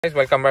Guys,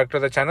 welcome back to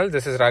the channel.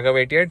 This is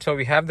Raghav88. So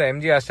we have the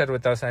MG Astor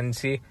with us, and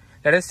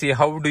let us see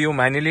how do you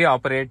manually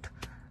operate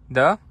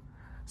the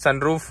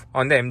sunroof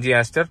on the MG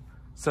Astor.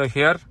 So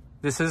here,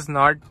 this is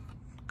not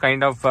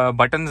kind of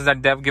buttons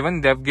that they have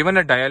given. They have given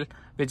a dial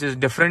which is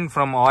different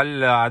from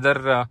all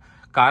other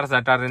cars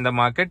that are in the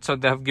market. So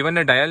they have given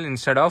a dial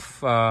instead of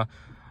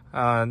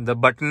the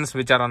buttons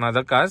which are on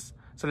other cars.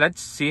 So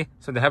let's see.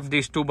 So they have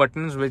these two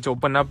buttons which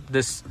open up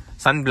this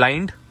sun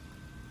blind.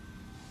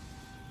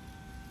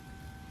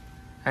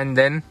 And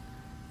then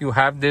you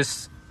have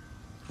this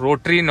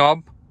rotary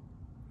knob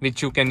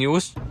which you can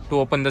use to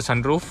open the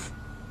sunroof.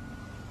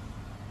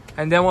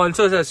 And there are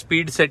also the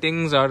speed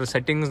settings or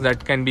settings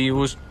that can be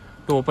used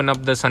to open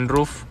up the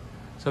sunroof.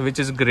 So which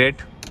is great.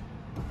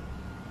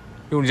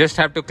 You just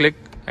have to click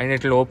and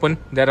it will open.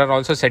 There are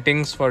also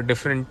settings for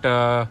different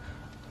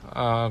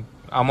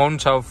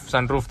amounts of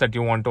sunroof that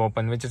you want to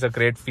open, which is a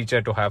great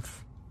feature to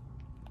have.